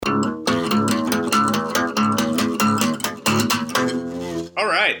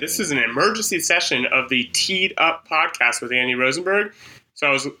right, this is an emergency session of the Teed Up podcast with Andy Rosenberg. So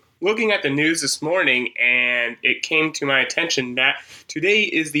I was looking at the news this morning, and it came to my attention that today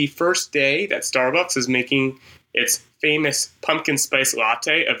is the first day that Starbucks is making its famous pumpkin spice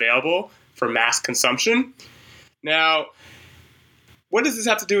latte available for mass consumption. Now, what does this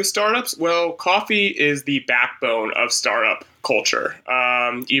have to do with startups? Well, coffee is the backbone of startup culture.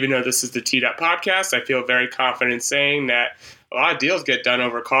 Even though this is the Teed Up podcast, I feel very confident saying that a lot of deals get done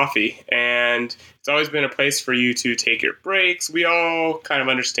over coffee, and it's always been a place for you to take your breaks. We all kind of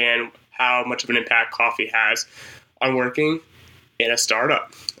understand how much of an impact coffee has on working in a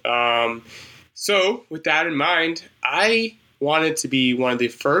startup. So with that in mind, I wanted to be one of the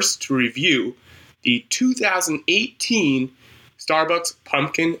first to review the 2018 Starbucks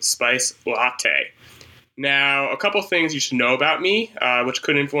Pumpkin Spice Latte. Now, a couple things you should know about me, which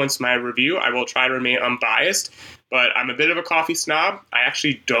could influence my review. I will try to remain unbiased, but I'm a bit of a coffee snob. I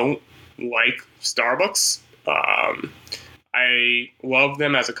actually don't like Starbucks. I love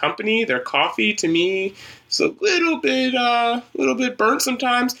them as a company. Their coffee, to me, is a little bit burnt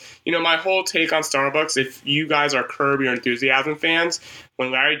sometimes. You know, my whole take on Starbucks, if you guys are Curb Your Enthusiasm fans,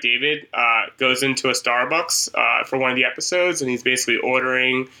 when Larry David goes into a Starbucks for one of the episodes, and he's basically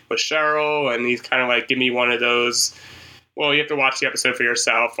ordering with Cheryl, and he's kind of like, give me one of those. Well, you have to watch the episode for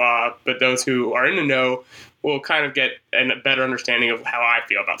yourself, but those who are in the know will kind of get a better understanding of how I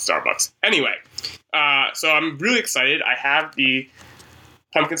feel about Starbucks. Anyway, so I'm really excited. I have the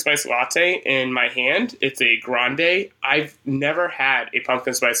pumpkin spice latte in my hand. It's a grande. I've never had a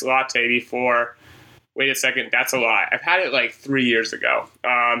pumpkin spice latte before. Wait a second, that's a lie. I've had it like 3 years ago.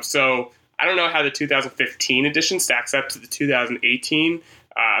 So I don't know how the 2015 edition stacks up to the 2018.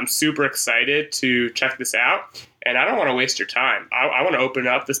 I'm super excited to check this out, and I don't want to waste your time. I want to open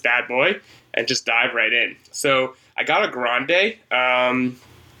up this bad boy and just dive right in. So I got a grande. I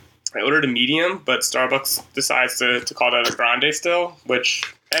ordered a medium, but Starbucks decides to call that a grande still, which,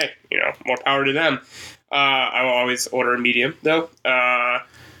 hey, you know, more power to them. I will always order a medium, though.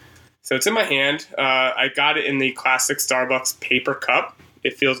 So it's in my hand. I got it in the classic Starbucks paper cup.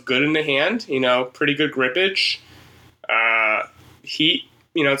 It feels good in the hand, you know, pretty good grippage. Heat,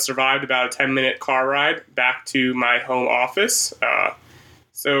 you know, it survived about a 10-minute car ride back to my home office.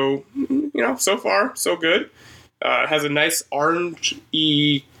 So, you know, so far, so good. It has a nice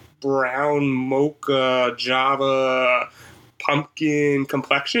orangey brown mocha Java pumpkin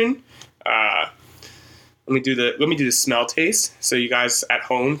complexion. Let me do the smell taste so you guys at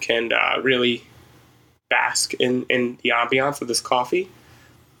home can really bask in the ambiance of this coffee.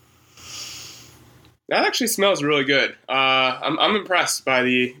 That actually smells really good. I'm impressed by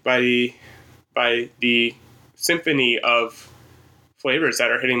the symphony of flavors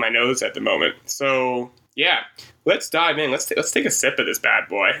that are hitting my nose at the moment. So yeah, let's dive in. Let's take a sip of this bad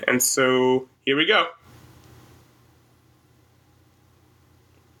boy. And so here we go.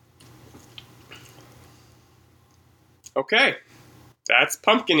 Okay, that's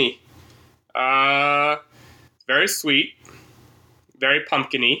pumpkin-y. Very sweet, very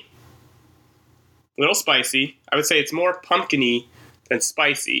pumpkin-y, a little spicy. I would say it's more pumpkin-y than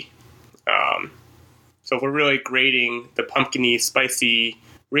spicy. So if we're really grading the pumpkin-y spicy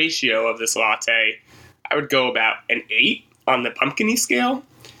ratio of this latte, I would go about an 8 on the pumpkin-y scale,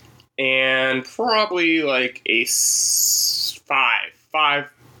 and probably like a 5.5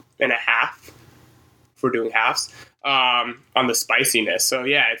 if we're doing halves. On the spiciness. So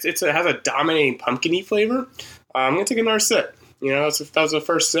yeah, it has a dominating pumpkin-y flavor. I'm gonna take another sip. You know, that was the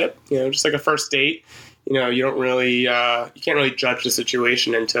first sip. You know, just like a first date. You know, you don't really, you can't really judge the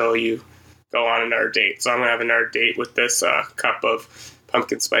situation until you go on another date. So I'm gonna have another date with this cup of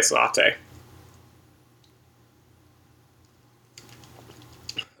pumpkin spice latte.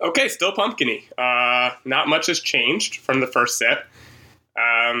 Okay, still pumpkin-y. Not much has changed from the first sip.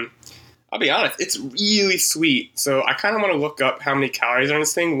 I'll be honest, it's really sweet. So I kind of want to look up how many calories are in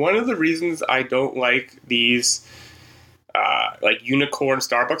this thing. One of the reasons I don't like these like unicorn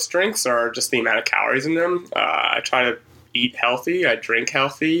Starbucks drinks are just the amount of calories in them. I try to eat healthy. I drink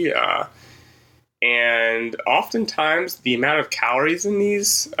healthy. And oftentimes the amount of calories in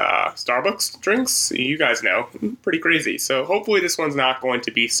these Starbucks drinks, you guys know, pretty crazy. So hopefully this one's not going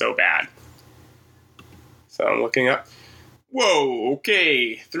to be so bad. So I'm looking up. Whoa,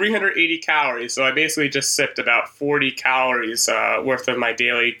 okay, 380 calories. So I basically just sipped about 40 calories worth of my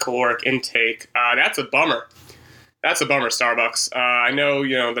daily caloric intake. That's a bummer. That's a bummer, Starbucks. I know,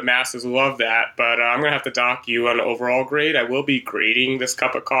 you know, the masses love that, but I'm going to have to dock you on an overall grade. I will be grading this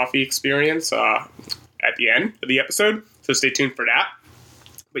cup of coffee experience at the end of the episode, so stay tuned for that.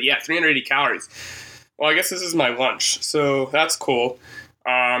 But yeah, 380 calories. Well, I guess this is my lunch, so that's cool.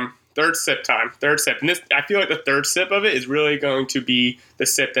 Third sip time. Third sip. And this, I feel like the third sip of it is really going to be the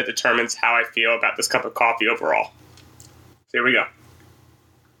sip that determines how I feel about this cup of coffee overall. So here we go.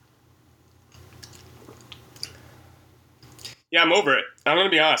 Yeah, I'm over it. I'm going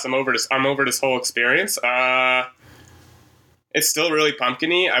to be honest. I'm over this. I'm over this whole experience. It's still really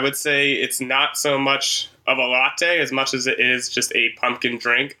pumpkin-y. I would say it's not so much of a latte as much as it is just a pumpkin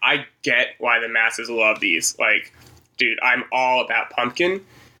drink. I get why the masses love these. Like, dude, I'm all about pumpkin.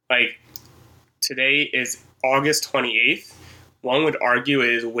 Like, today is August 28th. One would argue it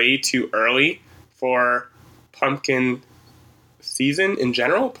is way too early for pumpkin season in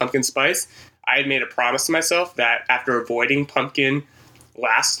general, pumpkin spice. I had made a promise to myself that after avoiding pumpkin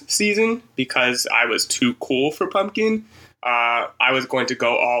last season because I was too cool for pumpkin, I was going to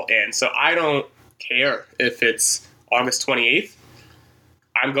go all in. So I don't care if it's August 28th.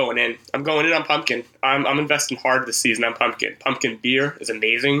 I'm going in. I'm going in on pumpkin. I'm investing hard this season on pumpkin. Pumpkin beer is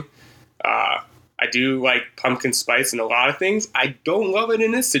amazing. I do like pumpkin spice in a lot of things. I don't love it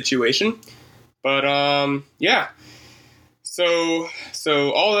in this situation. But, yeah. So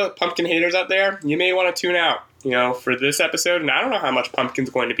all the pumpkin haters out there, you may want to tune out, for this episode. And I don't know how much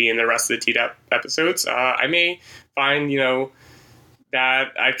pumpkin's going to be in the rest of the Teed Up episodes. I may find,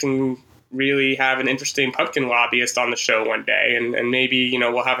 that I can really have an interesting pumpkin lobbyist on the show one day. And maybe,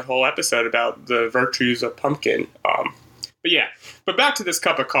 we'll have a whole episode about the virtues of pumpkin. But back to this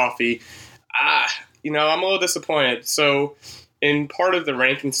cup of coffee. I'm a little disappointed. So in part of the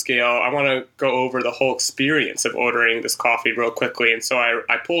ranking scale, I want to go over the whole experience of ordering this coffee real quickly. And so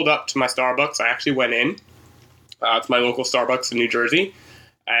I pulled up to my Starbucks. I actually went in to my local Starbucks in New Jersey.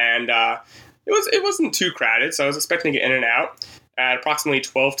 And it wasn't too crowded, so I was expecting to get in and out. At approximately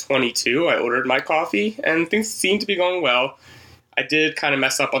 12:22, I ordered my coffee, and things seemed to be going well. I did kind of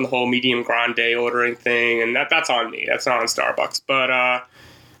mess up on the whole medium grande ordering thing, and that's on me. That's not on Starbucks. But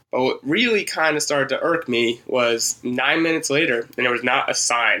what really kind of started to irk me was 9 minutes later, and there was not a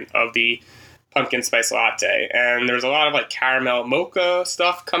sign of the pumpkin spice latte. And there was a lot of caramel mocha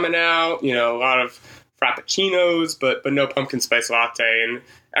stuff coming out, a lot of frappuccinos, but no pumpkin spice latte. And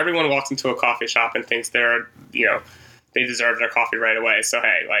everyone walks into a coffee shop and thinks they deserve their coffee right away. So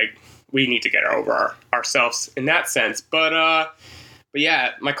hey, we need to get over ourselves in that sense. But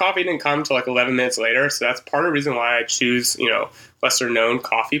yeah, my coffee didn't come till 11 minutes later. So that's part of the reason why I choose, lesser known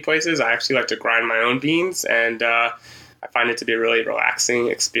coffee places. I actually like to grind my own beans, and I find it to be a really relaxing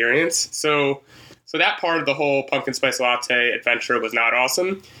experience. So that part of the whole pumpkin spice latte adventure was not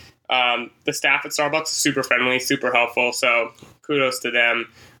awesome. The staff at Starbucks is super friendly, super helpful. So kudos to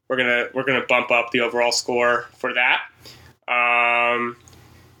them. We're gonna bump up the overall score for that.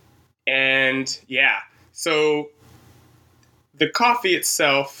 And yeah, so the coffee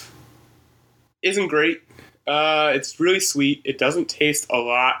itself isn't great. It's really sweet. It doesn't taste a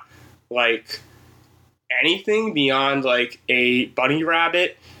lot like anything beyond a bunny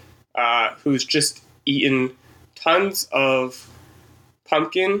rabbit who's just eaten tons of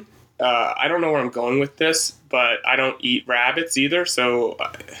pumpkin. I don't know where I'm going with this, but I don't eat rabbits either, so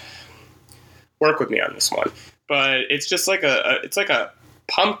work with me on this one. But it's just it's like a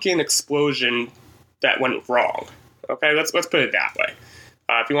pumpkin explosion that went wrong. Okay, let's put it that way.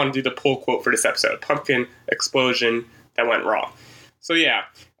 If you want to do the pull quote for this episode, pumpkin explosion that went wrong. So yeah,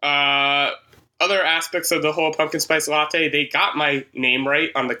 other aspects of the whole pumpkin spice latte, they got my name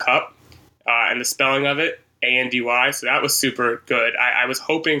right on the cup and the spelling of it, Andy, so that was super good. I was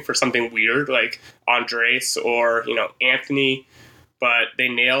hoping for something weird like Andres or Anthony, but they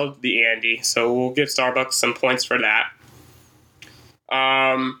nailed the Andy, so we'll give Starbucks some points for that.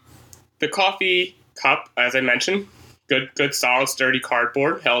 The coffee cup, as I mentioned, good solid sturdy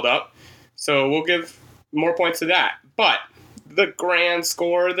cardboard held up, so we'll give more points to that. But the grand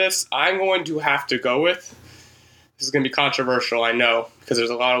score of this, I'm going to have to go with, this is going to be controversial, I know, because there's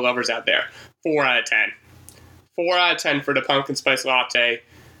a lot of lovers out there, 4 out of 10. 4 out of 10 for the pumpkin spice latte.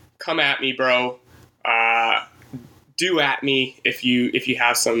 Come at me, bro. Do at me if you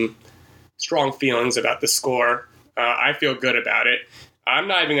have some strong feelings about the score. I feel good about it. I'm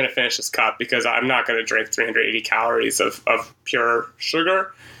not even going to finish this cup because I'm not going to drink 380 calories of pure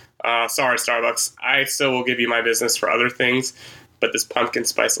sugar. Sorry, Starbucks. I still will give you my business for other things, but this pumpkin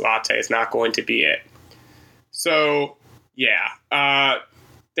spice latte is not going to be it. So, yeah.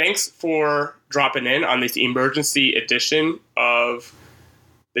 Thanks for dropping in on this emergency edition of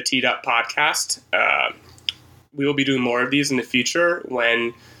the Teed Up podcast. We will be doing more of these in the future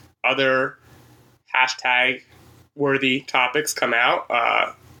when other hashtag-worthy topics come out.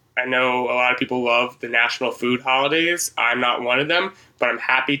 I know a lot of people love the national food holidays. I'm not one of them, but I'm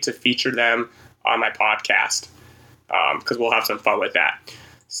happy to feature them on my podcast. because we'll have some fun with that.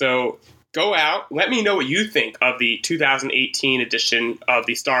 So go out. Let me know what you think of the 2018 edition of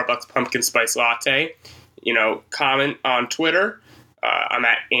the Starbucks Pumpkin Spice Latte. Comment on Twitter. I'm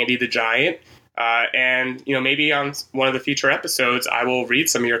at Andy the Giant. And maybe on one of the future episodes, I will read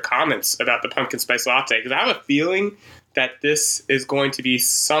some of your comments about the pumpkin spice latte, because I have a feeling that this is going to be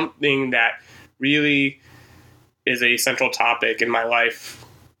something that really is a central topic in my life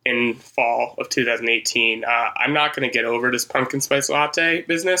in fall of 2018. I'm not going to get over this pumpkin spice latte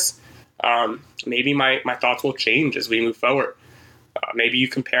business. Maybe my thoughts will change as we move forward. Maybe you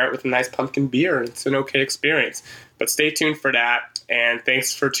compare it with a nice pumpkin beer and it's an okay experience. But stay tuned for that, and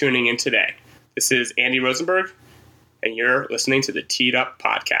thanks for tuning in today. This is Andy Rosenberg, and you're listening to the Teed Up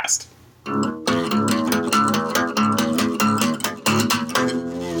Podcast.